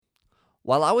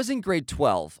While I was in grade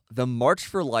 12, the March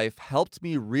for Life helped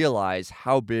me realize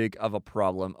how big of a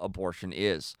problem abortion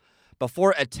is.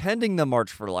 Before attending the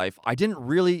March for Life, I didn't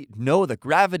really know the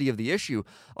gravity of the issue.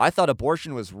 I thought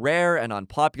abortion was rare and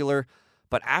unpopular,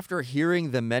 but after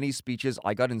hearing the many speeches,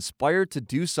 I got inspired to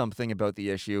do something about the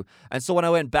issue. And so when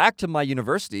I went back to my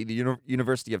university, the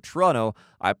University of Toronto,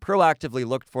 I proactively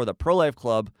looked for the Pro-Life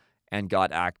Club and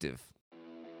got active.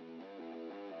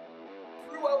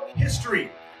 Throughout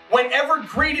history, whenever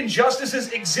great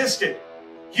injustices existed,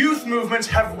 youth movements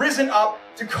have risen up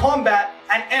to combat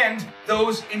and end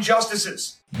those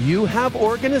injustices. You have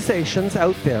organizations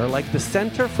out there like the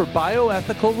Center for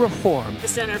Bioethical Reform, the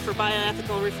Center for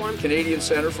Bioethical Reform, Canadian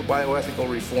Center for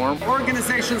Bioethical Reform,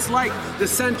 organizations like the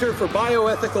Center for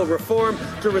Bioethical Reform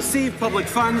to receive public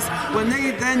funds when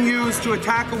they then use to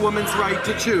attack a woman's right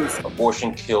to choose.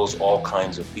 Abortion kills all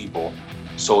kinds of people,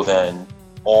 so then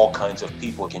all kinds of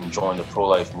people can join the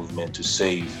pro-life movement to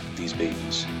save these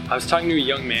babies. I was talking to a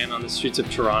young man on the streets of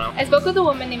Toronto. I spoke with a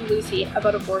woman named Lucy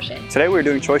about abortion. Today we were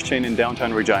doing Choice Chain in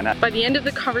downtown Regina. By the end of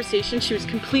the conversation, she was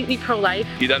completely pro-life.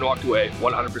 He then walked away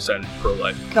 100%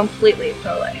 pro-life. Completely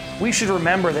pro-life. We should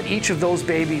remember that each of those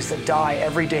babies that die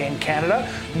every day in Canada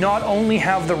not only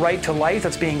have the right to life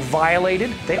that's being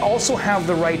violated, they also have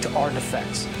the right to our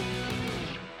defense.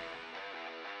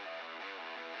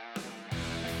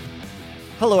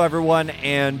 Hello, everyone,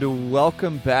 and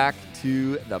welcome back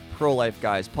to the Pro-Life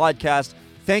Guys podcast.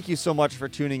 Thank you so much for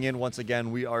tuning in once again.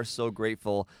 We are so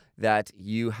grateful that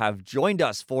you have joined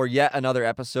us for yet another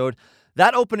episode.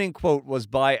 That opening quote was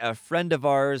by a friend of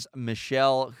ours,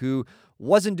 Michelle, who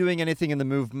wasn't doing anything in the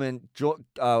movement,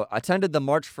 attended the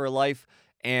March for Life,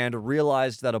 and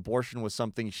realized that abortion was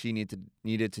something she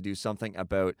needed to do something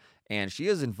about. And she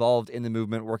is involved in the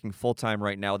movement, working full-time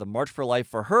right now. The March for Life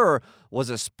for her was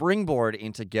a springboard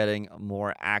into getting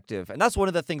more active. And that's one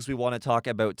of the things we want to talk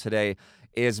about today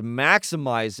is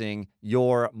maximizing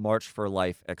your March for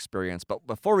Life experience. But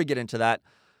before we get into that,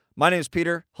 my name is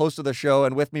Peter, host of the show,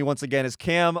 and with me once again is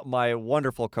Cam, my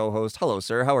wonderful co-host. Hello,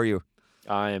 sir. How are you?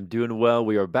 I am doing well.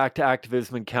 We are back to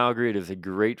activism in Calgary. It is a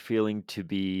great feeling to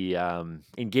be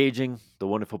engaging the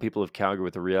wonderful people of Calgary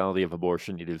with the reality of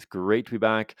abortion. It is great to be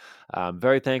back. I'm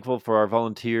very thankful for our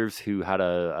volunteers who had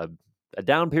a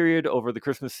down period over the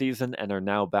Christmas season and are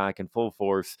now back in full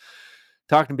force,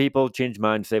 talking to people, changing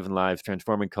minds, saving lives,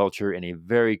 transforming culture in a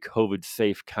very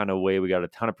COVID-safe kind of way. We got a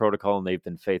ton of protocol, and they've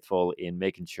been faithful in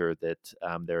making sure that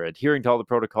they're adhering to all the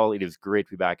protocol. It is great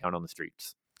to be back out on the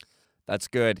streets. That's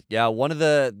good. Yeah, one of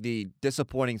the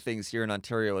disappointing things here in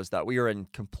Ontario is that we are in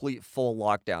complete full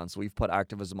lockdown, so we've put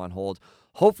activism on hold.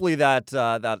 Hopefully that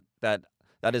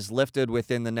is lifted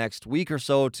within the next week or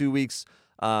so, 2 weeks,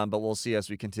 but we'll see as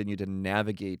we continue to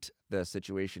navigate the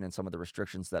situation and some of the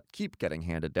restrictions that keep getting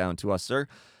handed down to us, sir.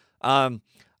 All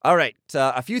right,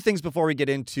 a few things before we get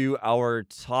into our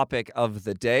topic of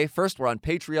the day. First, we're on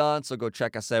Patreon, so go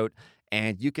check us out,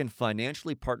 and you can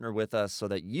financially partner with us so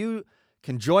that you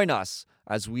can join us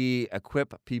as we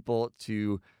equip people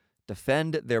to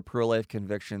defend their pro-life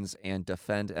convictions and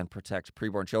defend and protect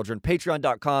preborn children.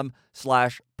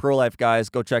 Patreon.com/pro-life guys.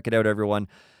 Go check it out, everyone.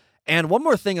 And one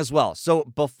more thing as well. So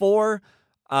before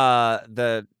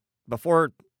last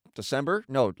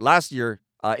year,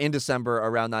 in December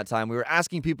around that time, we were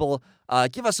asking people,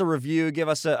 give us a review, give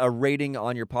us a rating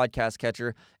on your podcast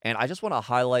catcher. And I just want to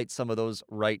highlight some of those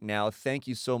right now. Thank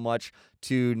you so much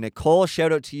to Nicole.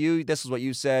 Shout out to you. This is what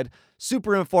you said.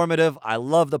 Super informative. I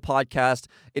love the podcast.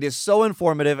 It is so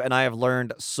informative, and I have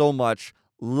learned so much.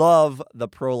 Love the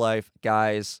Pro-Life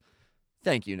Guys.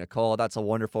 Thank you, Nicole. That's a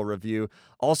wonderful review.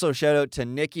 Also, shout out to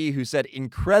Nikki, who said,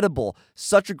 incredible.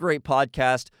 Such a great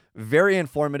podcast. Very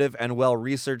informative and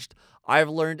well-researched. I've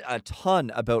learned a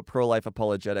ton about pro-life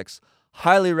apologetics.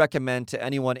 Highly recommend to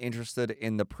anyone interested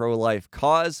in the pro-life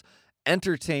cause.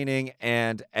 Entertaining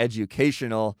and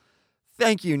educational.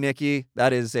 Thank you, Nikki.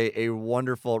 That is a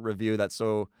wonderful review.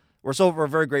 We're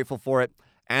very grateful for it.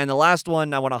 And the last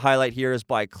one I want to highlight here is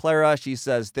by Clara. She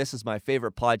says, this is my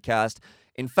favorite podcast.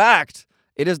 In fact,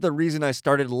 it is the reason I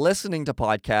started listening to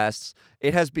podcasts.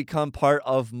 It has become part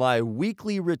of my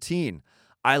weekly routine.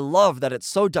 I love that it's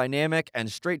so dynamic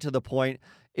and straight to the point.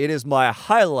 It is my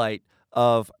highlight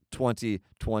of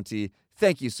 2020.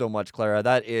 Thank you so much, Clara.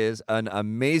 That is an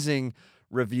amazing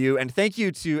review. And thank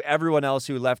you to everyone else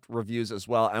who left reviews as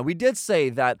well. And we did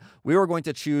say that we were going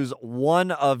to choose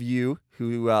one of you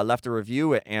who left a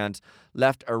review and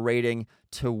left a rating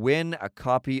to win a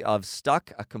copy of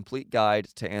Stuck, a complete guide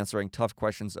to answering tough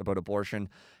questions about abortion.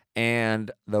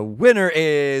 And the winner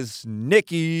is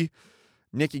Nikki.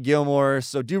 Nikki Gilmore.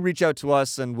 So do reach out to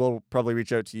us, and we'll probably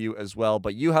reach out to you as well.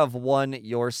 But you have won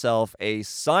yourself a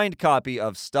signed copy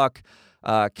of Stuck.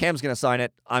 Cam's going to sign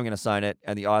it. I'm going to sign it.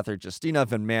 And the author, Justina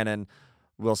Van Manen,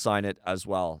 will sign it as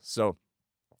well. So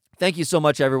thank you so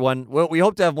much, everyone. Well, we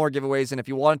hope to have more giveaways. And if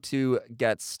you want to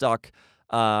get Stuck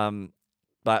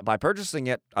by purchasing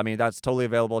it, I mean, that's totally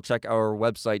available. Check our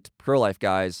website,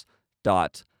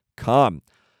 prolifeguys.com.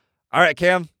 All right,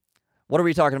 Cam, what are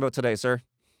we talking about today, sir?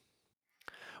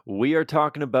 We are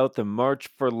talking about the March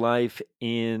for Life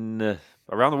in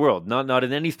around the world, not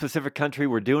in any specific country.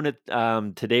 We're doing it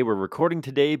today. We're recording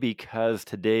today because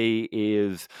today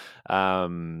is, I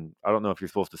don't know if you're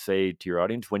supposed to say to your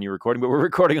audience when you're recording, but we're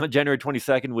recording on January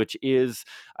 22nd, which is,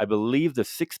 I believe, the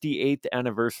 68th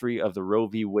anniversary of the Roe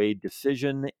v. Wade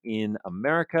decision in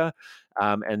America.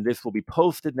 And this will be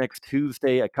posted next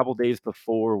Tuesday, a couple days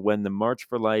before when the March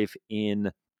for Life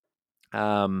in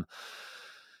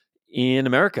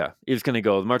America is going to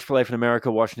go. The March for Life in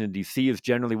America, Washington, D.C. is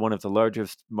generally one of the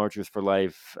largest marches for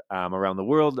life around the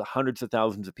world. Hundreds of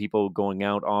thousands of people going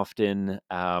out often.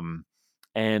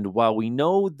 And while we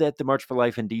know that the March for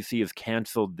Life in D.C. is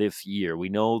canceled this year, we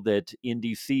know that in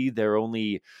D.C. they're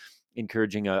only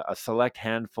encouraging a select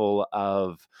handful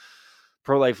of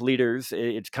pro-life leaders.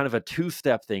 It's kind of a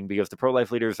two-step thing because the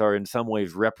pro-life leaders are in some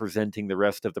ways representing the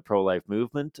rest of the pro-life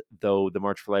movement, though the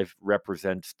March for Life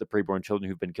represents the preborn children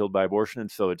who've been killed by abortion. And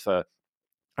so it's a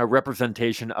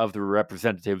representation of the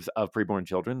representatives of preborn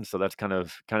children. So that's kind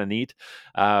of neat.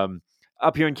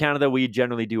 Up here in Canada, we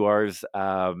generally do ours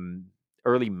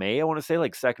early May, I want to say,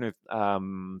 like second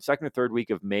or third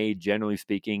week of May, generally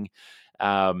speaking.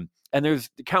 And there's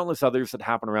countless others that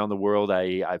happen around the world.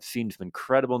 I've seen some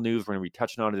incredible news. We're going to be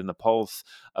touching on it in the Pulse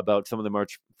about some of the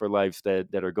March for Lives that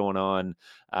are going on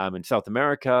in South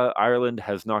America. Ireland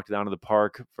has knocked it out of the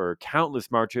park for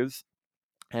countless marches,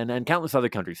 and countless other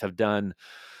countries have done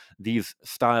these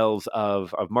styles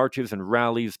of marches and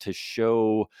rallies to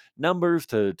show numbers,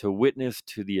 to witness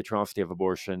to the atrocity of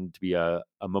abortion, to be a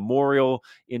memorial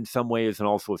in some ways, and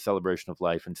also a celebration of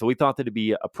life. And so we thought that it'd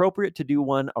be appropriate to do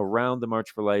one around the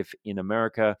March for Life in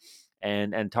America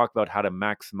and talk about how to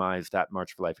maximize that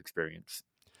March for Life experience.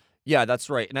 Yeah,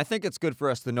 that's right. And I think it's good for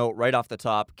us to note right off the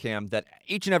top, Cam, that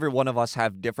each and every one of us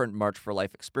have different March for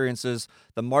Life experiences.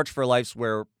 The March for Lives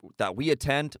that we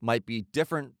attend might be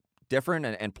different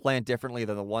and planned differently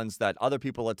than the ones that other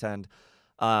people attend.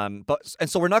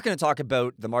 So we're not going to talk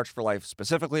about the March for Life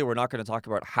specifically. We're not going to talk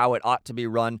about how it ought to be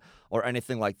run or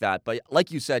anything like that. But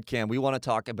like you said, Cam, we want to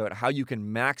talk about how you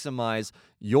can maximize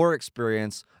your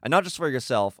experience, and not just for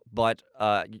yourself, but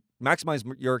maximize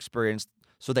your experience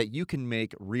so that you can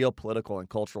make real political and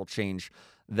cultural change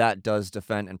that does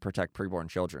defend and protect preborn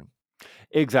children.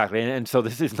 Exactly. And so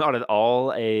this is not at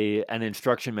all an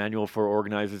instruction manual for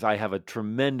organizers. I have a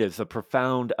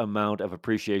profound amount of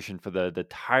appreciation for the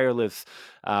tireless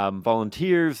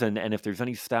volunteers. And if there's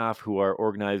any staff who are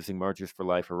organizing Marches for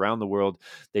Life around the world,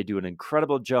 they do an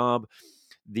incredible job.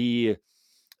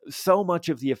 So much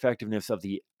of the effectiveness of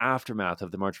the aftermath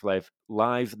of the March for Life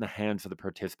lies in the hands of the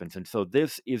participants. And so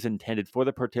this is intended for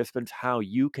the participants, how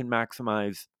you can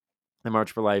maximize the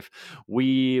March for Life.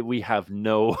 We have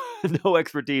no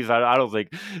expertise, I don't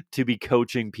think, to be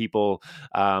coaching people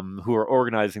who are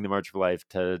organizing the March for Life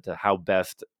to how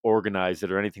best organize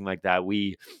it or anything like that.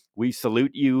 We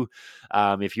salute you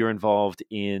if you're involved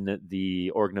in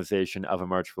the organization of a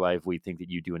March for Life. We think that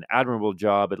you do an admirable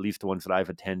job, at least the ones that I've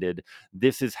attended.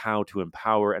 This is how to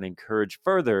empower and encourage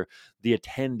further the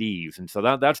attendees. And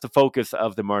so that's the focus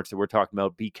of the march that we're talking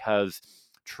about, because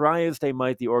try as they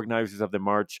might, the organizers of the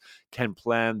march can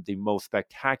plan the most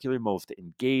spectacular, most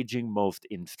engaging, most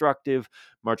instructive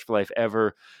March for Life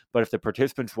ever. But if the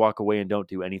participants walk away and don't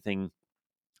do anything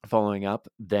following up,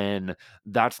 then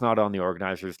that's not on the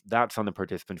organizers. That's on the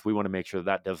participants. We want to make sure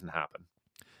that doesn't happen.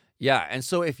 Yeah, and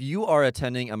so if you are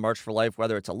attending a March for Life,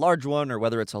 whether it's a large one or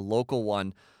whether it's a local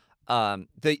one,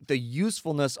 the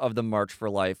usefulness of the March for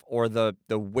Life, or the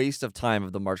waste of time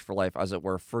of the March for Life, as it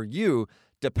were, for you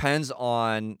depends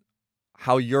on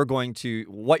what you're going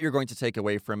to take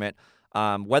away from it,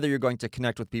 whether you're going to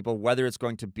connect with people, whether it's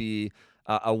going to be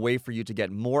a way for you to get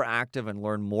more active and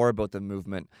learn more about the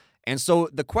movement. And so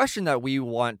the question that we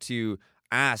want to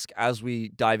ask as we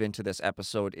dive into this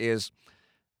episode is,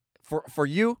 for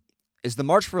you, is the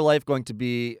March for Life going to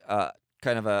be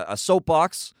kind of a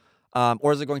soapbox,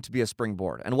 or is it going to be a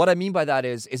springboard? And what I mean by that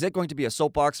is it going to be a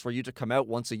soapbox for you to come out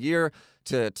once a year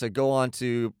to go on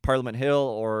to Parliament Hill,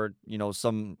 or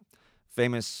some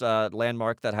famous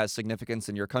landmark that has significance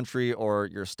in your country or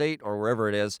your state or wherever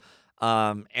it is,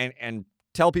 and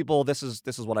tell people this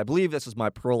is what I believe, this is my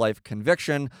pro-life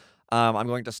conviction, I'm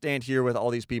going to stand here with all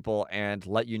these people and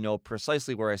let you know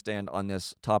precisely where I stand on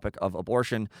this topic of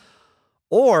abortion.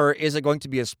 Or is it going to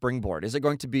be a springboard? Is it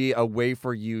going to be a way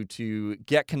for you to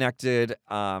get connected,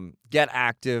 get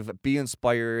active, be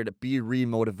inspired, be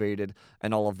remotivated,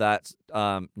 and all of that?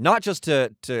 Not just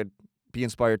to be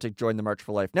inspired to join the March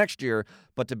for Life next year,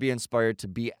 but to be inspired to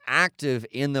be active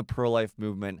in the pro-life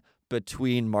movement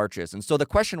between marches. And so the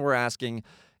question we're asking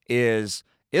is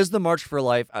the March for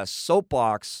Life a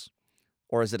soapbox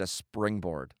or is it a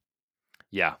springboard?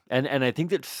 Yeah. And I think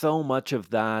that so much of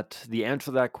that, the answer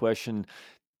to that question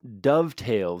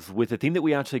dovetails with the thing that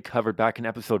we actually covered back in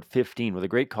episode 15 with a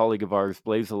great colleague of ours,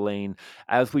 Blaise Lane,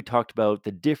 as we talked about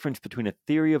the difference between a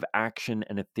theory of action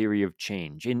and a theory of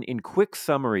change. In quick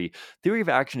summary, theory of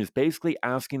action is basically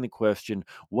asking the question,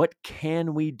 what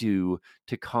can we do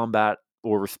to combat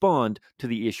or respond to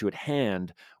the issue at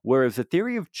hand? Whereas the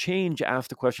theory of change asks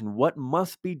the question, what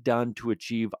must be done to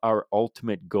achieve our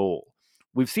ultimate goal?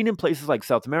 We've seen in places like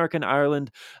South America and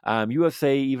Ireland,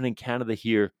 USA, even in Canada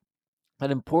here, that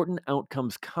important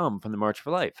outcomes come from the March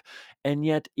for Life. And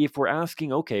yet, if we're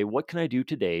asking, okay, what can I do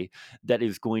today that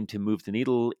is going to move the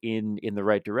needle in the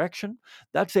right direction?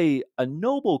 That's a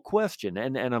noble question.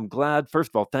 And I'm glad,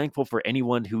 first of all, thankful for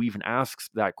anyone who even asks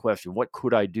that question. What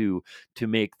could I do to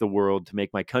make the world, to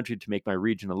make my country, to make my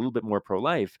region a little bit more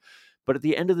pro-life? But at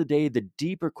the end of the day, the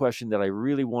deeper question that I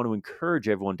really want to encourage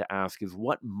everyone to ask is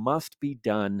what must be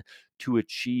done to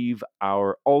achieve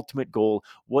our ultimate goal?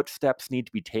 What steps need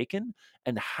to be taken?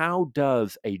 And how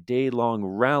does a day-long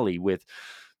rally with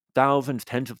thousands,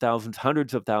 tens of thousands,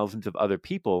 hundreds of thousands of other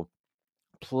people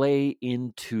play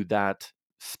into that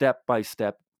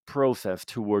step-by-step process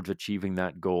towards achieving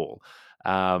that goal?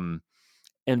 And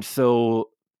so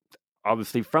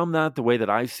obviously, from that, the way that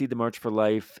I see the March for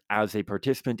Life as a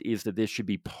participant is that this should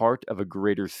be part of a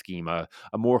greater scheme, a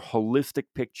more holistic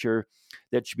picture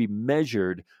that should be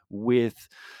measured with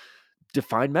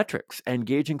defined metrics and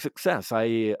gauging success.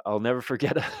 I'll never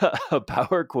forget a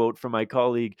power quote from my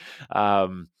colleague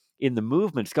in the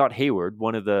movement, Scott Hayward,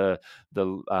 one of the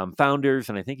founders,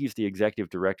 and I think he's the executive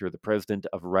director or the president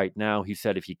of Right Now. He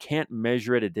said, if you can't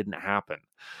measure it, it didn't happen.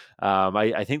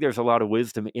 I think there's a lot of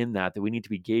wisdom in that we need to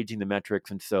be gauging the metrics.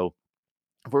 And so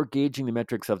if we're gauging the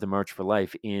metrics of the March for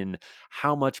Life in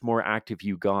how much more active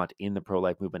you got in the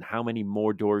pro-life movement, how many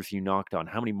more doors you knocked on,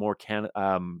 how many more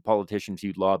politicians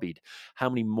you lobbied, how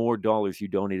many more dollars you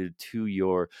donated to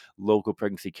your local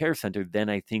pregnancy care center, then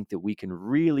I think that we can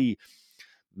really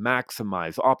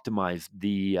optimize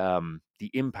the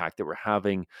impact that we're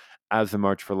having as a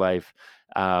March for Life.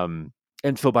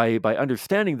 And so by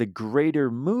understanding the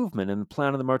greater movement and the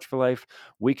plan of the March for Life,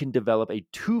 we can develop a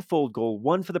twofold goal,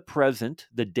 one for the present,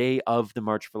 the day of the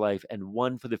March for Life, and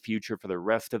one for the future for the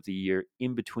rest of the year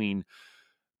in between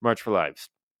March for Lives.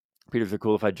 Peter, is it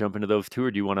cool if I jump into those two,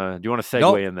 or do you want to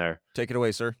segue in there? Take it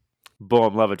away, sir.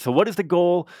 Boom, love it. So what is the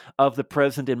goal of the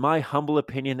present? In my humble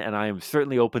opinion, and I am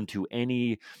certainly open to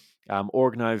any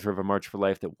organizer of a March for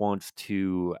Life that wants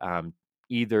to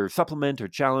either supplement or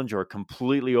challenge or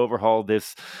completely overhaul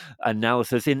this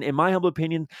analysis. In my humble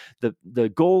opinion, the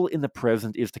goal in the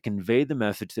present is to convey the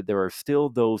message that there are still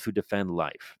those who defend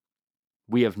life.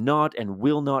 We have not and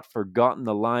will not forgotten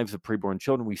the lives of preborn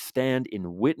children. We stand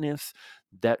in witness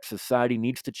that society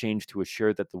needs to change to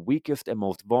assure that the weakest and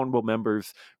most vulnerable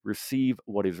members receive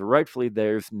what is rightfully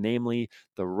theirs, namely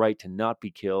the right to not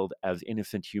be killed as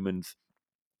innocent humans.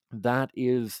 That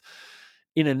is,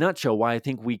 in a nutshell, why I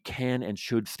think we can and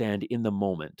should stand in the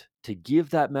moment to give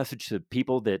that message to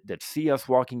people that see us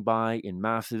walking by in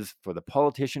masses, for the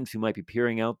politicians who might be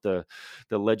peering out the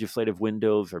legislative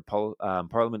windows or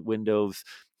parliament windows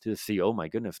to see, oh my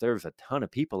goodness, there's a ton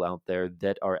of people out there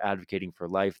that are advocating for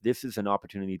life. This is an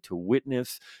opportunity to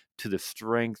witness to the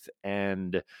strength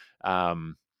and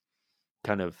kind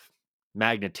of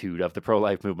magnitude of the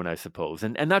pro-life movement, I suppose.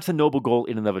 And that's a noble goal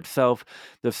in and of itself.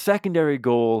 The secondary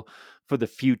goal for the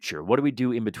future, what do we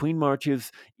do in between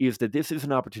marches, is that this is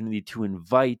an opportunity to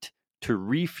invite, to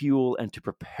refuel, and to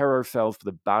prepare ourselves for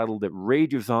the battle that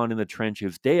rages on in the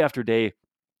trenches day after day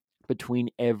between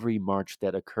every march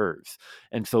that occurs.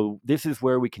 And so this is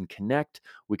where we can connect,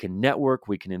 we can network,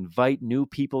 we can invite new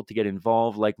people to get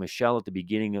involved. Like Michelle at the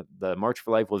beginning of the March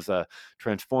for Life was a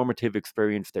transformative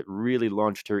experience that really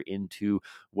launched her into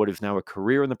what is now a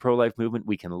career in the pro-life movement.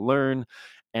 We can learn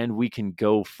and we can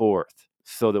go forth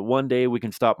so that one day we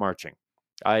can stop marching.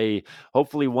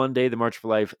 Hopefully one day the March for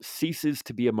Life ceases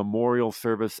to be a memorial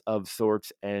service of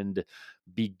sorts and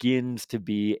begins to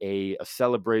be a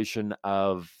celebration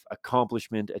of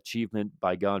accomplishment, achievement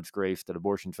by God's grace, that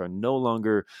abortions are no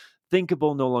longer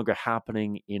thinkable, no longer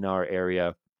happening in our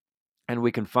area, and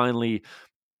we can finally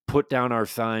put down our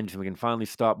signs, and we can finally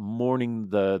stop mourning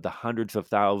the hundreds of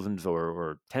thousands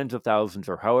or tens of thousands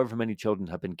or however many children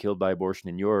have been killed by abortion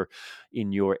in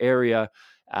your area,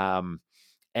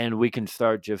 and we can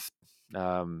start just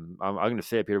I'm going to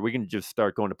say it, Peter. We can just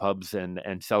start going to pubs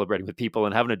and celebrating with people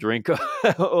and having a drink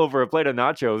over a plate of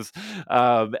nachos,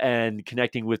 and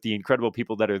connecting with the incredible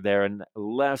people that are there, and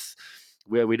less.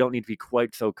 We don't need to be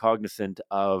quite so cognizant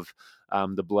of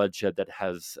the bloodshed that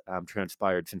has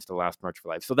transpired since the last March for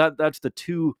Life. So that's the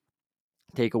two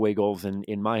takeaway goals,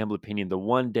 in my humble opinion. The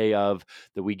one day of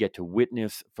that we get to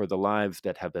witness for the lives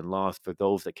that have been lost, for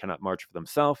those that cannot march for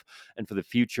themselves, and for the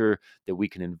future that we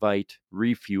can invite,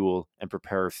 refuel, and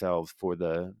prepare ourselves for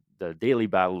the daily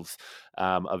battles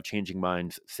of changing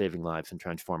minds, saving lives, and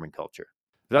transforming culture.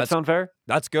 Does that sound fair?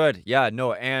 That's good. Yeah,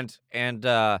 no, and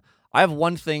I have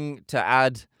one thing to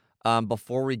add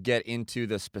before we get into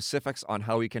the specifics on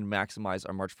how we can maximize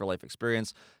our March for Life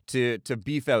experience, to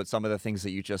beef out some of the things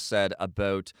that you just said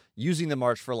about using the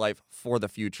March for Life for the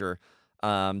future,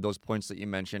 those points that you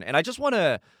mentioned. And I just want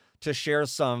to share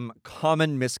some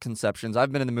common misconceptions.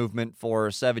 I've been in the movement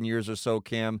for 7 years or so,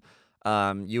 Cam,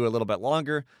 you a little bit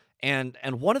longer. And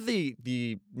one of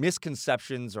the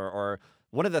misconceptions or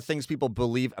one of the things people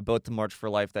believe about the March for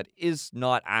Life that is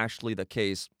not actually the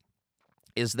case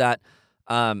is that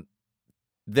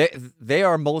they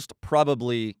are most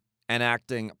probably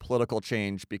enacting political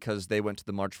change because they went to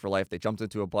the March for Life. They jumped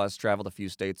into a bus, traveled a few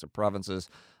states or provinces,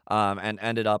 and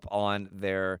ended up on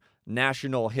their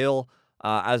national hill,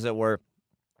 as it were.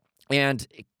 And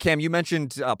Cam, you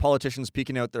mentioned politicians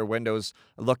peeking out their windows,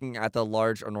 looking at the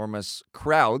large, enormous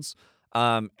crowds.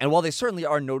 And while they certainly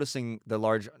are noticing the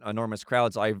large, enormous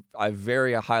crowds, I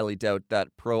very highly doubt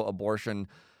that pro-abortion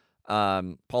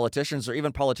politicians, or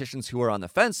even politicians who are on the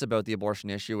fence about the abortion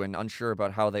issue and unsure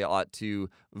about how they ought to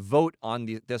vote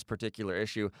on this particular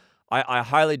issue, I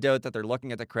highly doubt that they're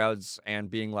looking at the crowds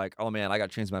and being like, "Oh man, I got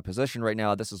to change my position right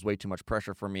now. This is way too much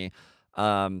pressure for me.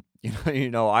 I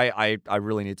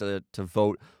really need to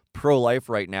vote pro-life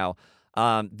right now."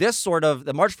 This sort of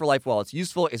the March for Life, while it's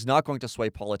useful, is not going to sway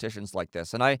politicians like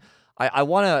this. And I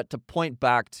want to point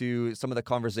back to some of the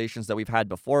conversations that we've had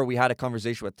before. We had a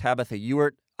conversation with Tabitha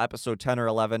Ewart, episode 10 or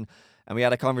 11, and we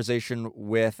had a conversation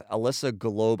with Alyssa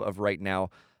Globe of Right Now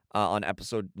on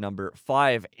episode number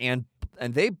 5, and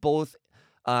they both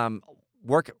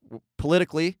work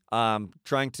politically,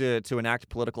 trying to enact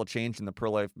political change in the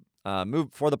pro-life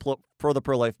for the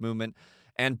pro-life movement,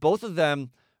 and both of them,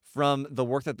 from the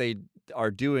work that they are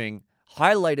doing,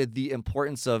 highlighted the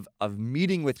importance of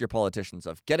meeting with your politicians,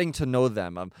 of getting to know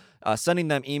them, of sending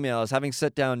them emails, having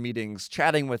sit-down meetings,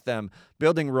 chatting with them,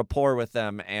 building rapport with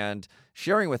them, and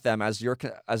sharing with them as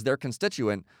their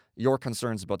constituent your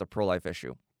concerns about the pro-life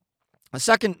issue. A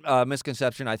second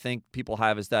misconception I think people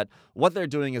have is that what they're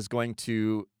doing is going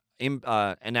to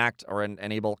enact or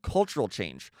enable cultural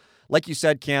change. Like you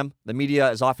said, Cam, the media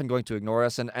is often going to ignore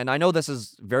us, and I know this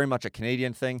is very much a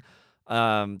Canadian thing.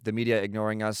 The media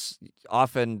ignoring us.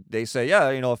 Often they say, yeah,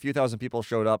 a few thousand people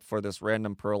showed up for this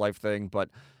random pro-life thing, but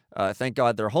thank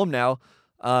God they're home now.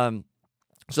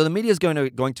 So the media is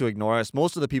going to ignore us.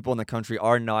 Most of the people in the country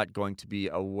are not going to be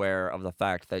aware of the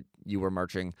fact that you were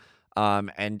marching,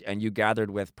 and you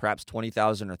gathered with perhaps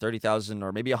 20,000 or 30,000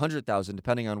 or maybe 100,000,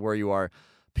 depending on where you are,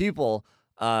 people.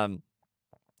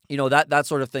 That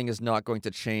sort of thing is not going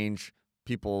to change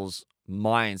people's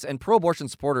minds. And pro-abortion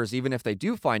supporters, even if they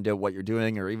do find out what you're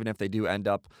doing, or even if they do end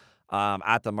up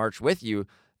at the march with you,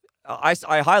 I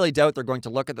highly doubt they're going to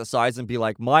look at the sides and be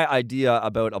like, my idea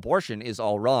about abortion is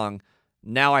all wrong.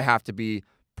 Now I have to be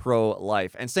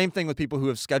pro-life. And same thing with people who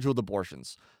have scheduled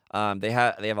abortions. They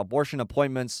have abortion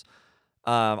appointments.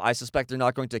 I suspect they're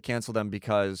not going to cancel them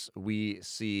because we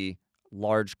see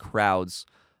large crowds.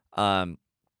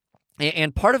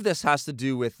 And part of this has to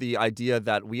do with the idea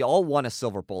that we all want a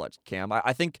silver bullet, Cam.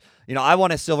 I think, I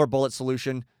want a silver bullet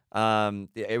solution.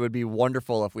 It would be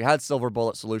wonderful if we had silver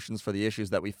bullet solutions for the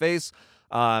issues that we face,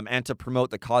 and to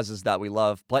promote the causes that we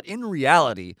love. But in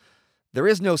reality, there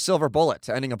is no silver bullet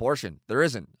to ending abortion. There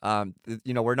isn't.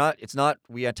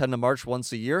 We attend a march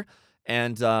once a year,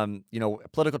 and,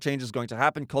 political change is going to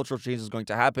happen. Cultural change is going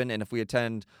to happen. And if we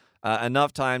attend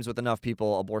enough times with enough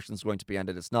people, abortion is going to be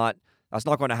ended. That's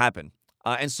not going to happen.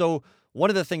 And so one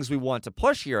of the things we want to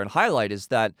push here and highlight is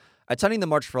that attending the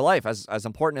March for Life, as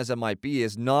important as it might be,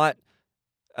 is not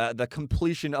the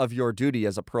completion of your duty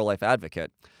as a pro-life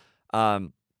advocate.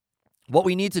 What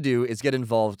we need to do is get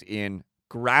involved in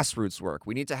grassroots work.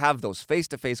 We need to have those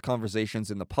face-to-face conversations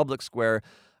in the public square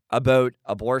about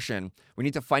abortion, we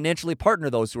need to financially partner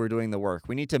those who are doing the work.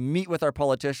 We need to meet with our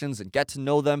politicians and get to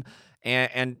know them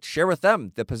and share with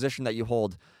them the position that you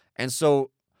hold. And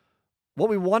so what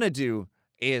we want to do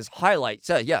is highlight,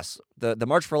 say, yes, the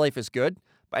March for Life is good,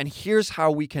 and here's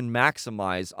how we can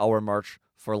maximize our March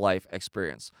for Life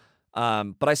experience.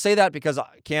 But I say that because,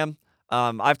 Cam,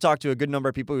 I've talked to a good number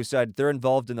of people who said they're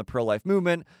involved in the pro-life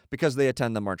movement because they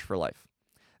attend the March for Life.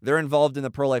 They're involved in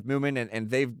the pro-life movement and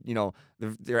they've,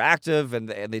 they're active and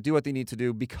they do what they need to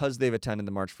do because they've attended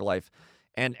the March for Life.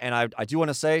 And I do want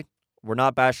to say, we're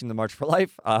not bashing the March for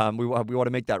Life. We want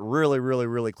to make that really, really,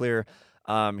 really clear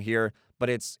here. But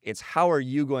it's how are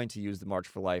you going to use the March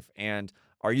for Life? And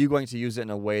are you going to use it in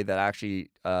a way that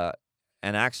actually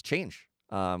enacts change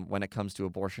when it comes to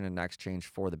abortion and enacts change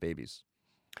for the babies?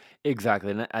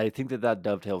 Exactly, and I think that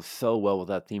dovetails so well with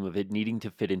that theme of it needing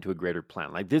to fit into a greater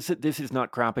plan. Like this is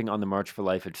not crapping on the March for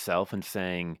Life itself and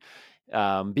saying,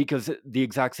 because the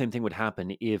exact same thing would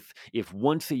happen if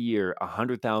once a year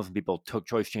 100,000 people took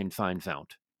choice change signs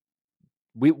out.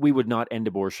 We would not end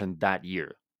abortion that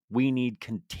year. We need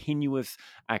continuous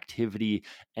activity,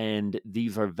 and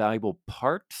these are valuable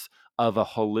parts of a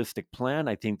holistic plan.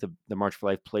 I think the March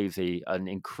for Life plays an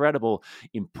incredible,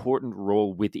 important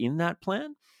role within that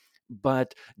plan.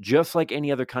 But just like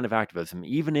any other kind of activism,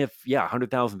 even if,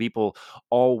 100,000 people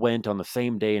all went on the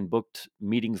same day and booked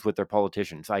meetings with their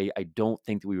politicians, I don't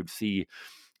think that we would see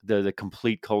the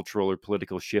complete cultural or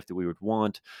political shift that we would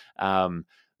want.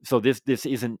 So this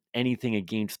isn't anything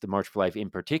against the March for Life in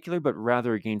particular, but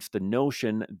rather against the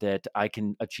notion that I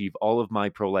can achieve all of my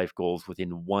pro-life goals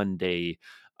within one day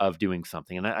of doing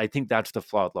something. And I think that's the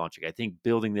flawed logic. I think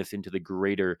building this into a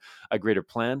greater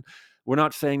plan, we're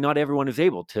not saying not everyone is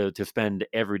able to spend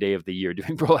every day of the year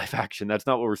doing pro-life action. That's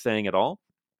not what we're saying at all.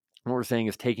 What we're saying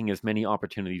is taking as many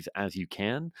opportunities as you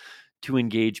can to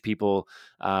engage people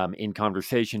in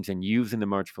conversations and using the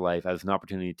March for Life as an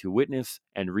opportunity to witness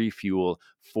and refuel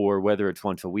for whether it's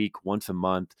once a week, once a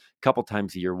month, a couple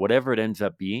times a year, whatever it ends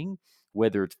up being,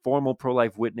 whether it's formal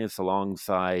pro-life witness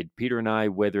alongside Peter and I,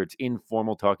 whether it's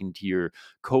informal talking to your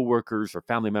coworkers or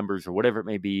family members or whatever it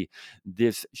may be,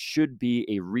 this should be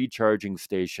a recharging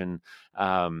station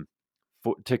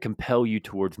to compel you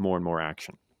towards more and more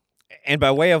action. And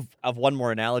by way of one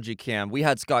more analogy, Cam, we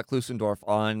had Scott Klusendorf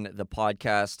on the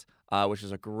podcast, which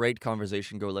is a great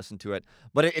conversation. Go listen to it.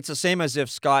 But it's the same as if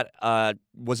Scott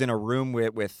was in a room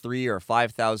with 3,000 or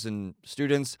 5,000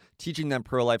 students, teaching them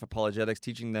pro-life apologetics,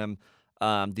 teaching them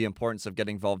the importance of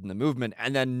getting involved in the movement,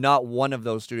 and then not one of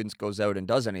those students goes out and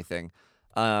does anything.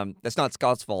 That's not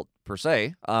Scott's fault per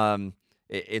se.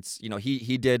 It's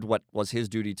he did what was his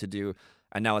duty to do.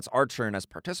 And now it's our turn as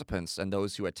participants and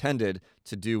those who attended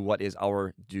to do what is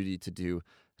our duty to do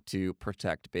to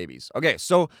protect babies. Okay,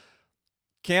 so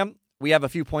Cam, we have a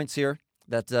few points here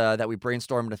that we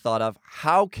brainstormed and thought of.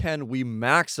 How can we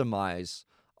maximize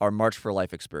our March for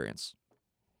Life experience?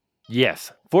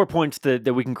 Yes, 4 points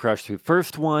that we can crush through.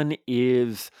 First one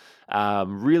is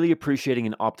really appreciating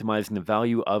and optimizing the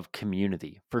value of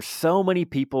community. For so many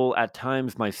people, at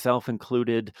times, myself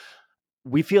included,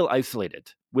 we feel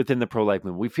isolated within the pro-life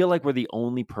movement. We feel like we're the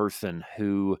only person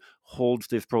who holds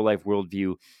this pro-life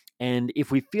worldview. And if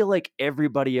we feel like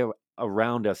everybody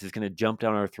around us is going to jump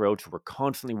down our throats, we're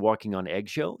constantly walking on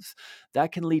eggshells,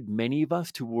 that can lead many of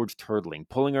us towards turtling,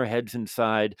 pulling our heads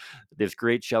inside this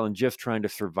great shell and just trying to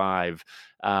survive,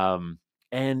 and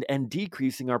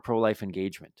decreasing our pro-life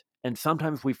engagement. And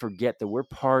sometimes we forget that we're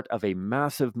part of a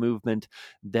massive movement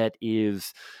that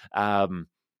is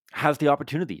has the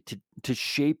opportunity to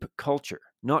shape culture,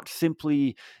 not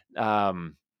simply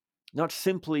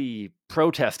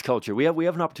protest culture. We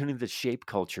have an opportunity to shape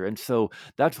culture. And so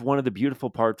that's one of the beautiful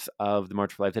parts of the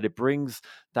March for Life, that it brings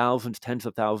thousands, tens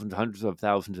of thousands, hundreds of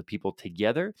thousands of people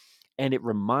together. And it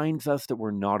reminds us that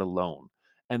we're not alone.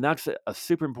 And that's a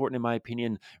super important, in my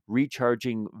opinion,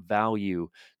 recharging value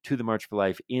to the March for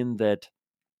Life, in that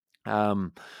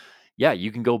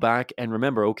you can go back and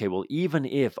remember, okay, well, even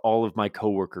if all of my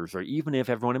coworkers, or even if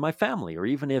everyone in my family, or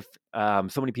even if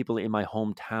so many people in my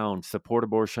hometown support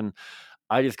abortion,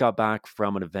 I just got back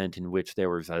from an event in which there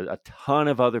was a ton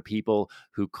of other people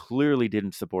who clearly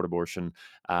didn't support abortion.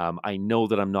 I know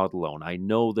that I'm not alone. I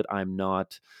know that I'm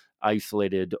not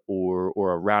isolated or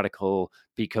a radical,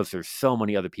 because there's so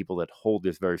many other people that hold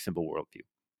this very simple worldview.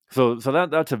 So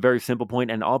that's a very simple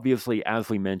point. And obviously, as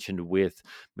we mentioned with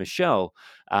Michelle,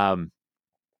 that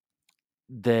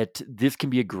this can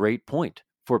be a great point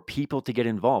for people to get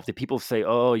involved. If people say,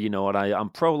 oh, you know what, I'm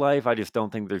pro-life, I just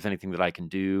don't think there's anything that I can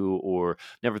do, or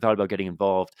never thought about getting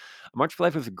involved, March for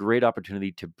Life is a great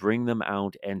opportunity to bring them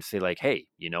out and say like, hey,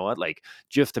 you know what, like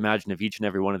just imagine if each and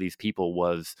every one of these people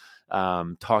was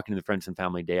talking to the friends and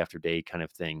family day after day kind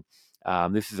of thing.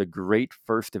 This is a great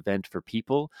first event for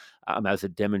people as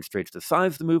it demonstrates the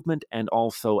size of the movement, and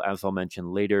also, as I'll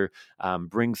mention later,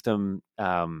 brings them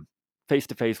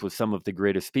face-to-face with some of the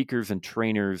greatest speakers and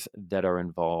trainers that are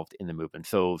involved in the movement.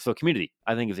 So community,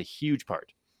 I think, is a huge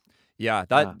part. Yeah,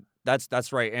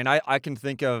 that's right. And I can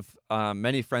think of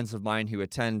many friends of mine who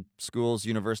attend schools,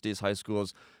 universities, high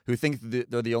schools, who think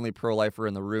they're the only pro-lifer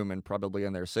in the room and probably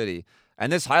in their city.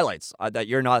 And this highlights that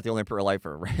you're not the only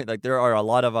pro-lifer, right? Like there are a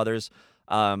lot of others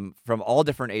from all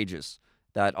different ages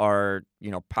that are,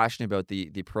 passionate about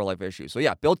the pro-life issue. So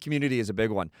yeah, build community is a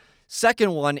big one.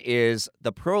 Second one is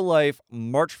the pro-life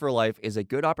March for Life is a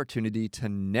good opportunity to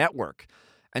network.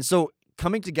 And so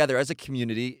coming together as a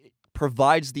community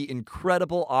provides the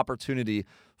incredible opportunity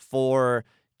for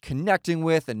connecting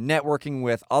with and networking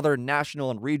with other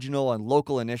national and regional and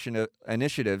local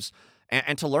initiatives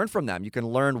and to learn from them. You can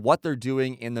learn what they're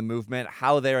doing in the movement,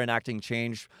 how they're enacting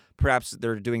change. Perhaps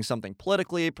they're doing something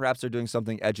politically, perhaps they're doing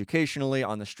something educationally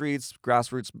on the streets,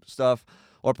 grassroots stuff,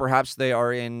 or perhaps they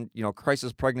are in,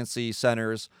 crisis pregnancy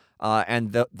centers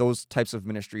and those types of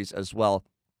ministries as well.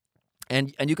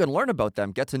 And you can learn about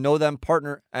them, get to know them,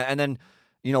 partner, and then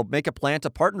make a plan to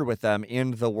partner with them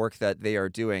in the work that they are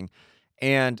doing.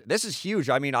 And this is huge.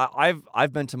 I mean,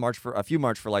 I've been to a few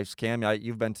March for Lives, Cam.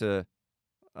 You've been to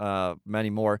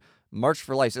many more. March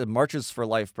for Life, Marches for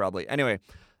Life, probably. Anyway,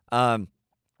 one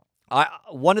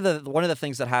of the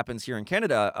things that happens here in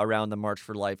Canada around the March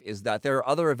for Life is that there are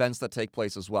other events that take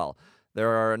place as well. There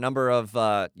are a number of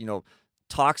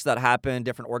talks that happen.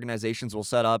 Different organizations will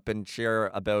set up and share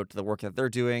about the work that they're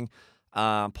doing.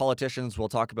 Politicians will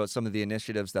talk about some of the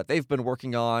initiatives that they've been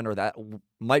working on or that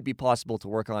might be possible to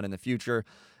work on in the future.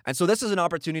 And so this is an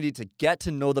opportunity to get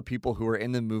to know the people who are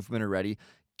in the movement already,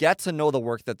 get to know the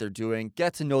work that they're doing,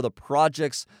 get to know the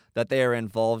projects that they are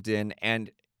involved in,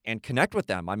 and connect with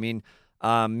them. I mean,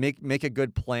 make a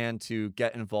good plan to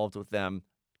get involved with them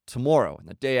tomorrow and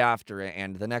the day after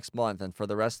and the next month and for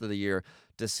the rest of the year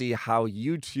to see how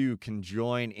you too can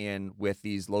join in with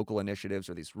these local initiatives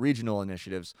or these regional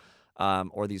initiatives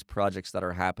or these projects that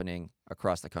are happening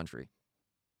across the country.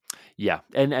 Yeah,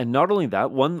 and not only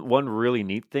that, one really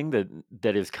neat thing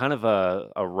that is kind of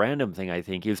a random thing, I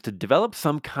think, is to develop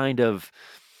some kind of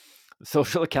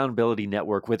social accountability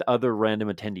network with other random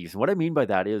attendees. And what I mean by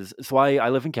that is, so I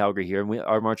live in Calgary here, and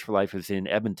our March for Life is in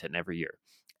Edmonton every year.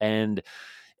 And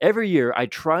every year I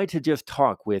try to just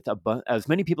talk with as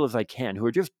many people as I can who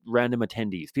are just random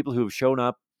attendees, people who have shown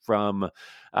up from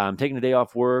taking a day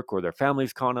off work or their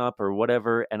family's caught up or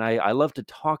whatever. And I love to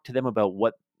talk to them about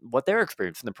what their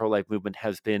experience in the pro-life movement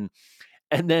has been.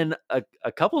 And then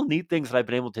a couple of neat things that I've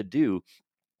been able to do.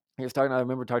 I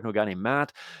remember talking to a guy named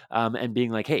Matt and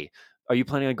being like, hey, are you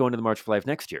planning on going to the March for Life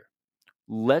next year?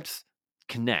 Let's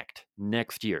connect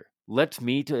next year. Let's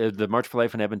meet. The March for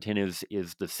Life in Edmonton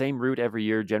is the same route every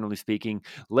year, generally speaking.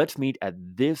 Let's meet at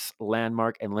this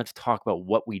landmark and let's talk about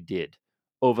what we did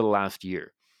over the last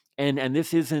year. And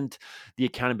this isn't the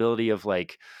accountability of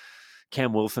like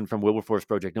Cam Wilson from Wilberforce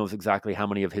Project knows exactly how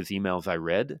many of his emails I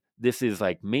read. This is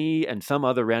like me and some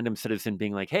other random citizen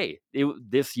being like, hey,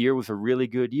 this year was a really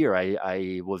good year.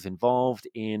 I was involved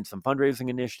in some fundraising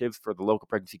initiatives for the local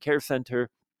pregnancy care center.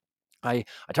 I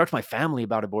talked to my family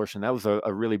about abortion. That was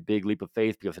a really big leap of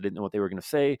faith because I didn't know what they were going to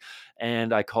say.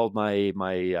 And I called my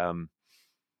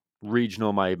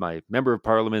regional, my member of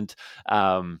parliament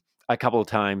a couple of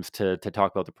times to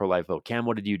talk about the pro-life vote. Cam,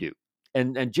 what did you do?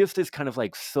 And just this kind of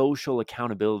like social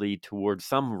accountability towards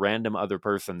some random other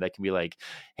person that can be like,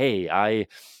 hey,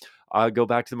 I'll go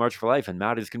back to the March for Life and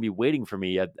Matt is going to be waiting for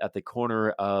me at the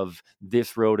corner of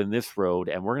this road and this road.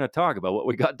 And we're going to talk about what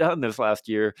we got done this last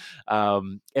year.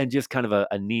 And just kind of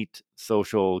a neat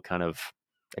social kind of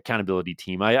accountability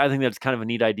team. I think that's kind of a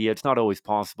neat idea. It's not always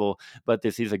possible, but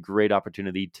this is a great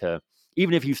opportunity to,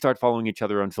 even if you start following each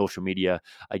other on social media,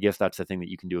 I guess that's the thing that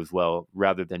you can do as well,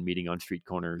 rather than meeting on street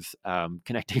corners.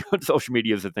 Connecting on social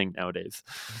media is a thing nowadays.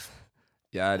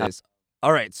 Yeah, it is.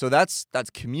 All right, so that's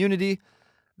community,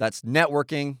 that's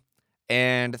networking,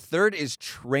 and third is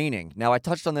training. Now, I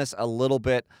touched on this a little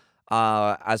bit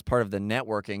as part of the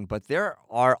networking, but there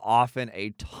are often a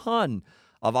ton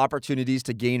of opportunities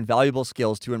to gain valuable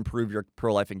skills to improve your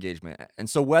pro-life engagement. And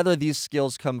so whether these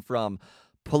skills come from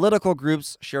political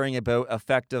groups sharing about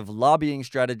effective lobbying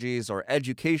strategies, or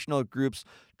educational groups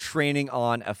training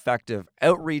on effective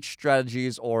outreach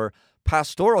strategies, or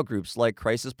pastoral groups like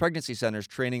crisis pregnancy centers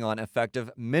training on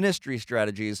effective ministry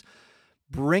strategies.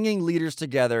 Bringing leaders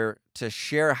together to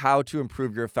share how to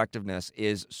improve your effectiveness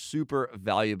is super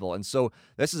valuable. And so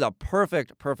this is a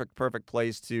perfect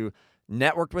place to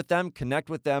network with them, connect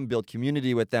with them, build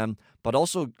community with them, but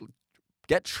also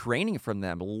get training from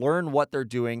them, learn what they're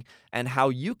doing and how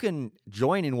you can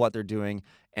join in what they're doing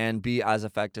and be as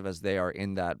effective as they are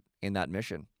in that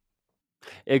mission.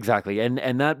 Exactly.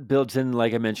 And that builds in,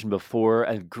 like I mentioned before,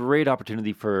 a great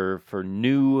opportunity for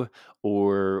new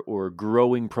or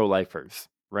growing pro-lifers,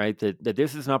 right? That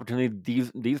this is an opportunity.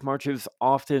 These marches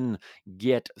often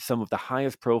get some of the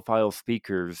highest profile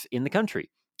speakers in the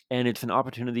country. And it's an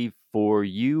opportunity for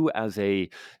you as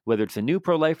whether it's a new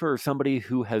pro-lifer or somebody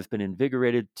who has been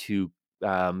invigorated to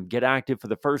get active for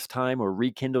the first time or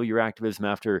rekindle your activism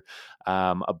after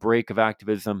a break of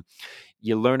activism.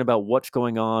 You learn about what's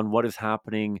going on, what is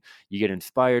happening. You get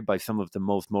inspired by some of the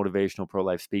most motivational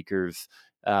pro-life speakers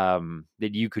that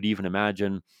you could even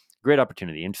imagine. Great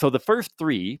opportunity. And so the first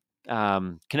three,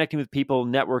 connecting with people,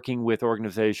 networking with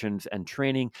organizations, and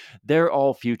training, they're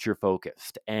all future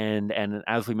focused. And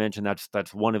as we mentioned,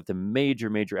 that's one of the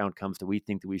major outcomes that we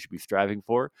think that we should be striving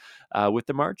for with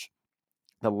the march.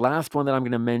 The last one that I'm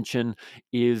going to mention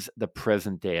is the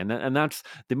present day, and that's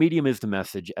the medium is the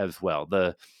message as well.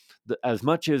 As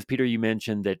much as, Peter, you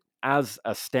mentioned that as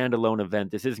a standalone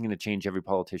event, this isn't going to change every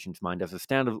politician's mind. As a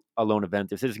standalone event,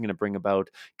 this isn't going to bring about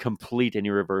complete and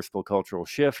irreversible cultural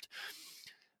shift.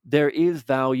 There is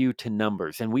value to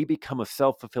numbers, and we become a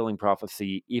self-fulfilling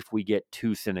prophecy if we get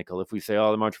too cynical. If we say,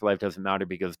 the March for Life doesn't matter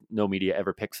because no media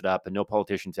ever picks it up and no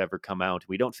politicians ever come out,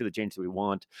 we don't see the change that we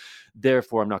want,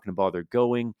 therefore I'm not going to bother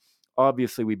going.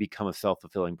 Obviously, we become a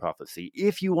self-fulfilling prophecy.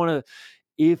 If you're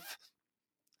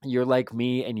like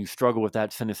me and you struggle with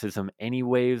that cynicism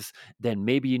anyways, then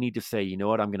maybe you need to say, you know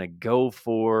what, I'm going to go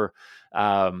for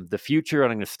the future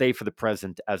and I'm going to stay for the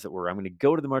present, as it were. I'm going to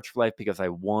go to the March for Life because I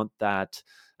want that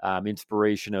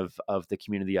inspiration of the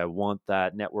community. I want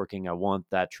that networking. I want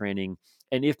that training.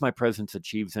 And if my presence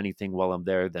achieves anything while I'm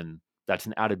there, then that's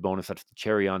an added bonus. That's the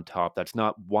cherry on top. That's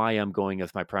not why I'm going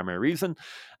as my primary reason.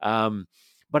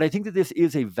 But I think that this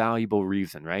is a valuable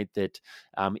reason, right? That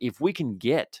if we can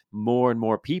get more and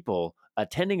more people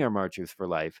attending our Marches for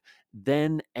Life,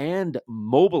 then and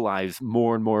mobilize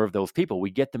more and more of those people, we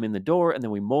get them in the door and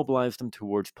then we mobilize them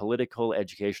towards political,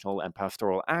 educational, and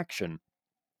pastoral action,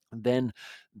 then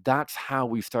that's how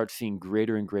we start seeing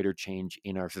greater and greater change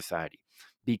in our society.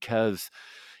 Because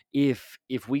if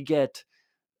we get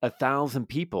 1,000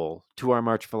 people to our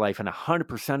March for Life and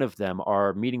 100% of them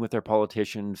are meeting with their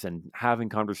politicians and having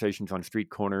conversations on street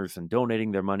corners and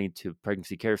donating their money to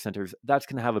pregnancy care centers, that's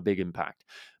going to have a big impact.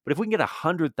 But if we can get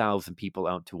 100,000 people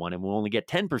out to one and we'll only get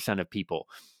 10% of people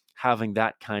having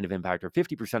that kind of impact, or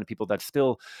 50% of people, that's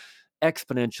still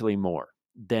exponentially more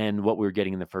than what we were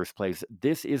getting in the first place.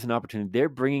 This is an opportunity. They're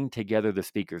bringing together the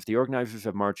speakers. The organizers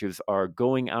of marches are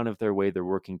going out of their way. They're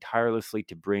working tirelessly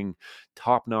to bring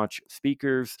top-notch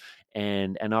speakers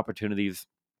and opportunities.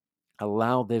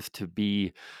 Allow this to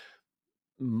be,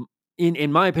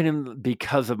 in my opinion,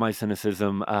 because of my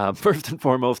cynicism, first and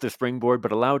foremost, a springboard,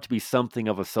 but allow it to be something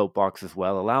of a soapbox as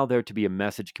well. Allow there to be a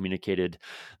message communicated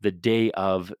the day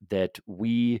of, that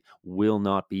we will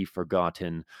not be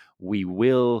forgotten. We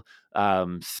will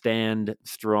stand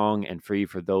strong and free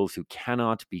for those who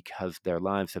cannot, because their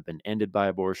lives have been ended by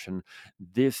abortion.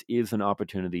 This is an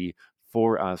opportunity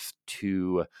for us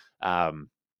to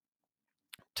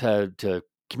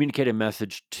communicate a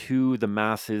message to the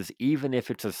masses, even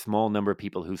if it's a small number of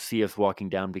people who see us walking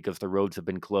down because the roads have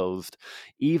been closed,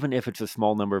 even if it's a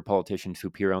small number of politicians who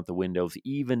peer out the windows,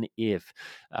 even if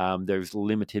there's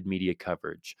limited media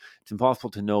coverage. It's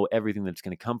impossible to know everything that's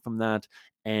going to come from that,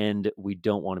 and we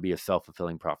don't want to be a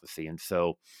self-fulfilling prophecy. And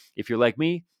so if you're like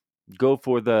me, go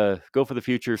for the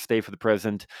future, stay for the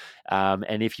present.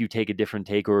 And if you take a different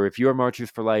take, or if your Marches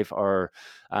for Life are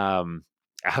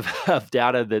have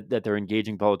data that they're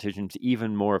engaging politicians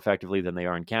even more effectively than they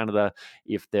are in Canada,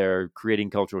 if they're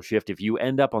creating cultural shift, if you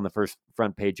end up on the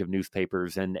front page of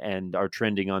newspapers and are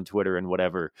trending on Twitter and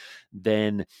whatever,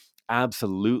 then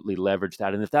absolutely leverage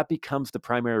that. And if that becomes the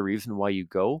primary reason why you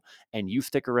go and you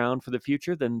stick around for the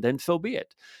future, then so be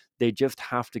it. They just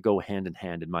have to go hand in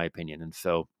hand, in my opinion. And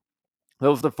so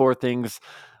those are the four things.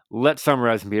 Let's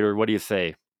summarize them, Peter. What do you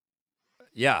say?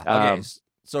 Yeah. Okay.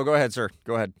 So go ahead, sir.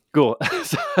 Go ahead. Cool.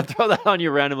 So throw that on you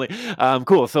randomly.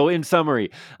 Cool. So in summary,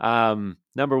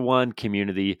 Number one,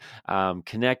 community.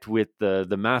 Connect with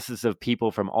the masses of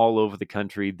people from all over the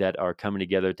country that are coming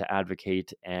together to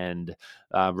advocate and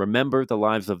remember the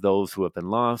lives of those who have been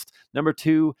lost. Number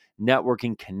two,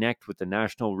 networking. Connect with the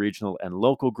national, regional, and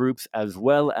local groups, as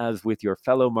well as with your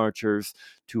fellow marchers,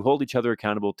 to hold each other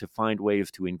accountable, to find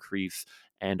ways to increase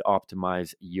and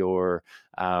optimize your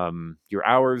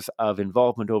hours of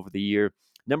involvement over the year.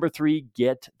 Number three,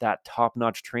 get that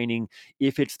top-notch training.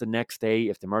 If it's the next day,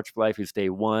 if the March for Life is day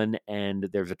one and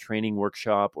there's a training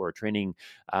workshop or a training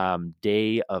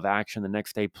day of action the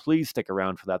next day, please stick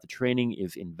around for that. The training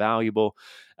is invaluable.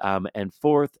 And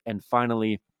fourth and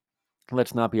finally,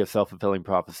 let's not be a self-fulfilling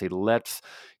prophecy. Let's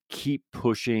keep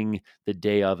pushing the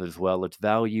day of as well. Let's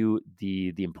value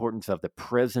the importance of the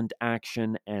present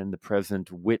action and the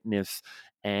present witness,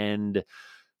 and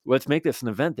let's make this an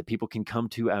event that people can come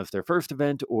to as their first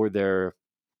event or their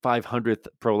 500th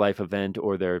pro-life event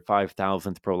or their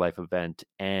 5,000th pro-life event,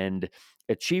 and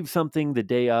achieve something the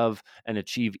day of and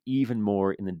achieve even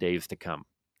more in the days to come.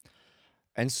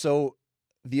 And so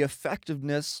the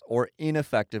effectiveness or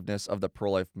ineffectiveness of the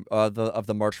pro-life, of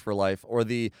the March for Life, or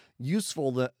the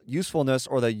usefulness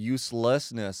or the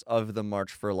uselessness of the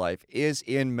March for Life is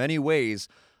in many ways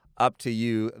up to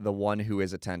you, the one who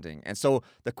is attending. And so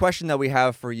the question that we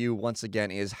have for you once again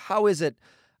is, how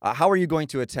are you going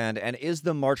to attend? And is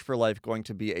the March for Life going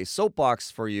to be a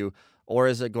soapbox for you, or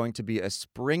is it going to be a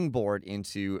springboard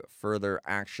into further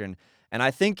action? And I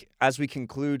think as we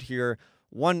conclude here,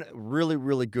 one really,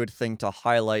 really good thing to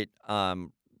highlight,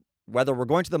 whether we're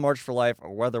going to the March for Life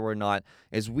or whether we're not,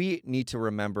 is we need to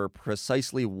remember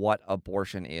precisely what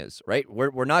abortion is, right?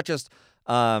 We're not just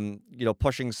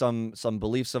pushing some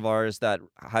beliefs of ours that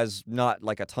has not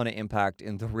like a ton of impact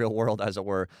in the real world, as it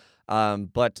were.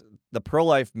 But the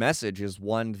pro-life message is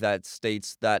one that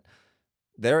states that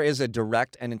there is a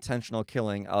direct and intentional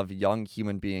killing of young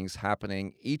human beings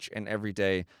happening each and every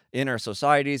day in our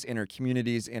societies, in our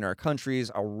communities, in our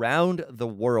countries, around the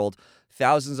world.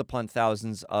 Thousands upon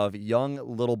thousands of young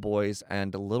little boys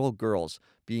and little girls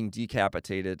being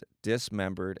decapitated,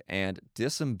 dismembered, and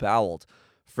disemboweled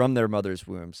from their mother's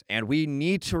wombs. And we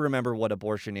need to remember what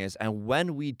abortion is. And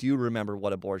when we do remember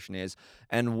what abortion is,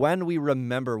 and when we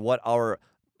remember what our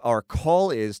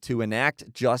call is to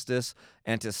enact justice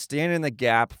and to stand in the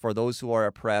gap for those who are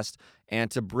oppressed and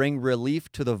to bring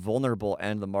relief to the vulnerable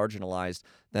and the marginalized,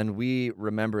 then we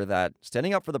remember that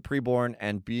standing up for the preborn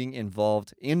and being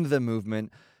involved in the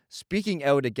movement, speaking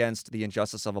out against the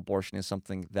injustice of abortion, is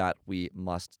something that we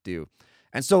must do.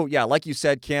 And so, yeah, like you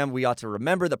said, Cam, we ought to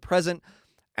remember the present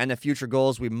and the future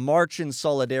goals. We march in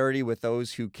solidarity with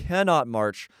those who cannot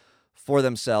march for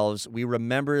themselves. We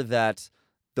remember that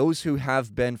those who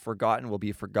have been forgotten will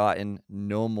be forgotten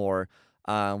no more.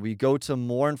 We go to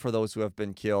mourn for those who have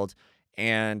been killed.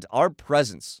 And our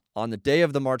presence on the day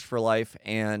of the March for Life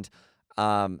and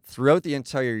throughout the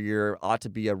entire year ought to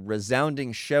be a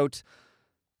resounding shout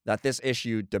that this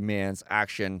issue demands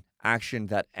action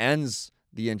that ends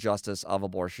the injustice of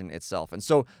abortion itself. And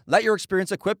so let your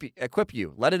experience equip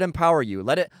you. Let it empower you.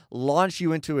 Let it launch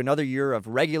you into another year of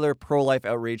regular pro-life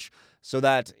outreach so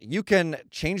that you can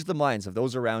change the minds of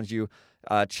those around you,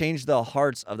 change the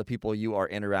hearts of the people you are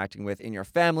interacting with in your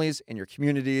families, in your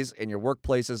communities, in your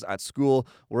workplaces, at school,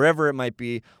 wherever it might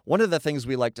be. One of the things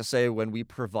we like to say when we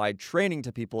provide training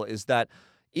to people is that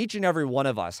each and every one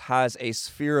of us has a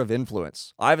sphere of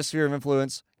influence. I have a sphere of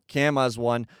influence. Cam has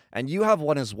one, and you have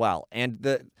one as well. And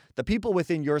the people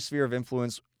within your sphere of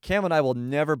influence, Cam and I will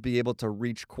never be able to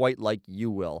reach quite like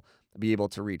you will be able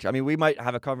to reach. I mean, we might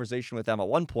have a conversation with them at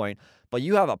one point, but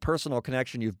you have a personal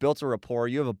connection. You've built a rapport.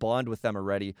 You have a bond with them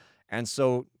already. And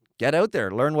so get out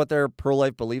there, learn what their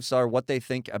pro-life beliefs are, what they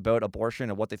think about abortion,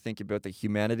 and what they think about the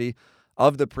humanity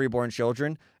of the preborn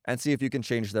children, and see if you can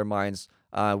change their minds.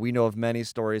 We know of many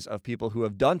stories of people who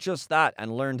have done just that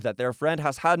and learned that their friend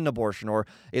has had an abortion or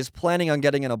is planning on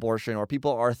getting an abortion, or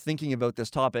people are thinking about this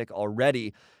topic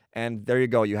already. And there you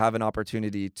go. You have an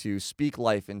opportunity to speak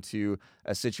life into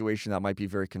a situation that might be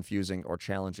very confusing or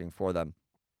challenging for them.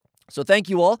 So thank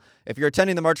you all. If you're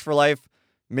attending the March for Life,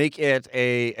 make it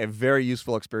a very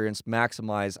useful experience.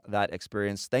 Maximize that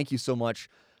experience. Thank you so much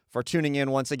for tuning in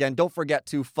once again. Don't forget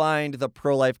to find the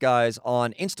Pro-Life Guys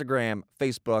on Instagram,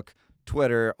 Facebook,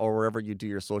 Twitter, or wherever you do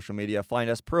your social media. Find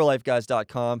us,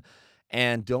 prolifeguys.com.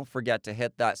 And don't forget to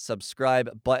hit that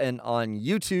subscribe button on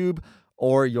YouTube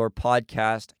or your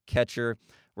podcast catcher.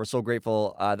 We're so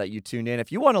grateful that you tuned in.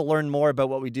 If you want to learn more about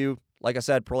what we do, like I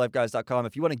said, prolifeguys.com.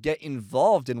 If you want to get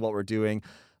involved in what we're doing,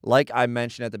 like I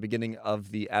mentioned at the beginning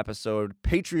of the episode,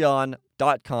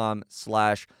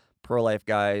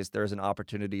 patreon.com/prolifeguys. There's an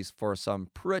opportunities for some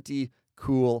pretty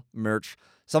cool merch.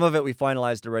 Some of it we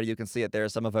finalized already. You can see it there.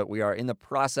 Some of it we are in the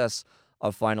process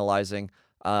of finalizing.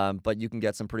 But you can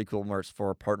get some pretty cool merch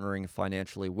for partnering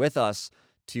financially with us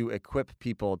to equip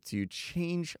people to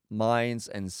change minds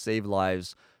and save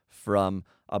lives from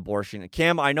abortion.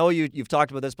 Cam, I know you've talked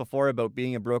about this before about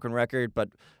being a broken record, but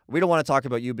we don't want to talk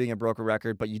about you being a broken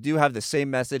record, but you do have the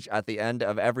same message at the end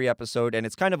of every episode, and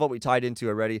it's kind of what we tied into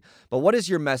already. But what is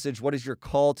your message? What is your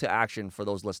call to action for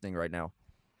those listening right now?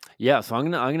 Yeah, so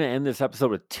I'm gonna end this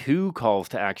episode with 2 calls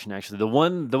to action. Actually, the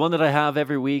one that I have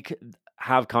every week.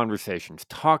 Have conversations,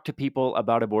 talk to people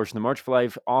about abortion. The March for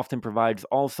Life often provides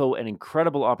also an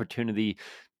incredible opportunity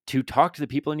to talk to the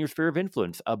people in your sphere of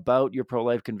influence about your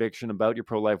pro-life conviction, about your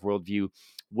pro-life worldview.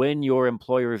 When your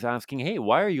employer is asking, hey,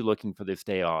 why are you looking for this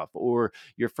day off? Or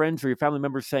your friends or your family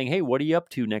members saying, hey, what are you up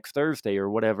to next Thursday or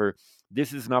whatever?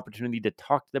 This is an opportunity to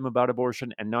talk to them about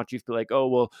abortion and not just be like, oh,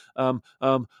 well, I'm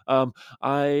going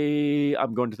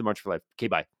to the March for Life. Okay,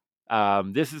 bye.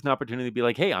 This is an opportunity to be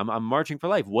like, hey, I'm marching for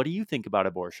life. What do you think about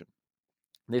abortion?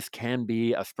 This can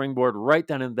be a springboard right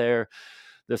then and there.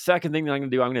 The second thing that I'm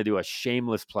going to do a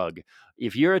shameless plug.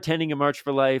 If you're attending a March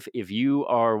for Life, if you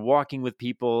are walking with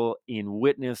people in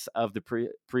witness of the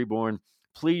preborn,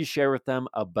 please share with them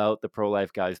about the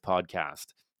Pro-Life Guys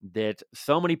podcast. That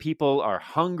so many people are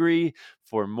hungry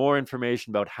for more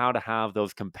information about how to have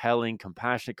those compelling,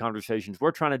 compassionate conversations.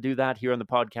 We're trying to do that here on the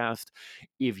podcast.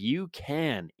 If you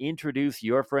can introduce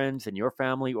your friends and your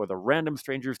family or the random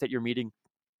strangers that you're meeting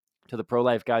to the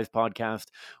Pro-Life Guys podcast,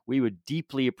 we would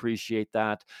deeply appreciate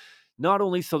that. Not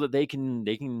only so that they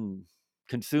can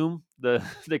consume the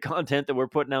content that we're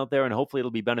putting out there, and hopefully it'll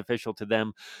be beneficial to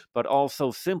them, but also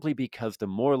simply because the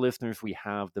more listeners we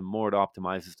have, the more it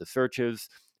optimizes the searches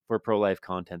for pro-life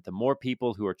content. The more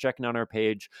people who are checking out our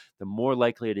page, the more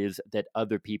likely it is that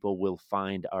other people will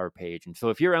find our page. And so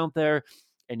if you're out there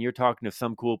and you're talking to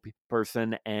some cool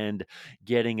person and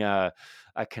getting a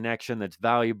connection that's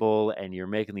valuable, and you're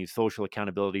making these social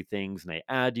accountability things, and they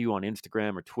add you on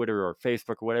Instagram or Twitter or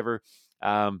Facebook or whatever,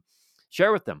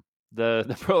 share with them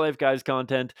the Pro-Life Guys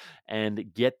content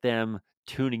and get them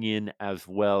tuning in as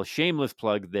well. Shameless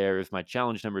plug there is my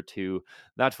challenge number 2.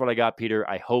 That's what I got, Peter.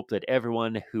 I hope that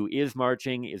everyone who is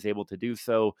marching is able to do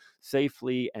so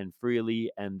safely and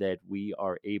freely, and that we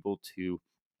are able to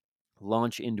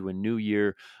launch into a new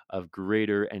year of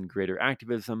greater and greater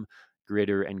activism,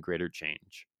 greater and greater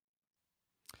change.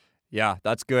 Yeah,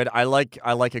 that's good. I like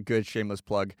a good shameless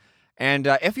plug. And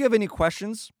if you have any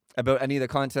questions about any of the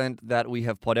content that we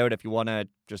have put out, if you want to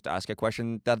just ask a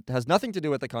question that has nothing to do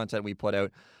with the content we put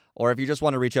out, or if you just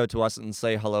want to reach out to us and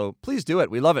say hello, please do it.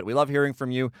 We love it. We love hearing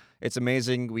from you. It's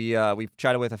amazing. We've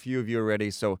chatted with a few of you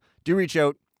already, so do reach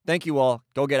out. Thank you all.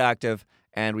 Go get active,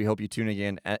 and we hope you tune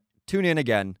in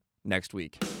again next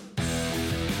week.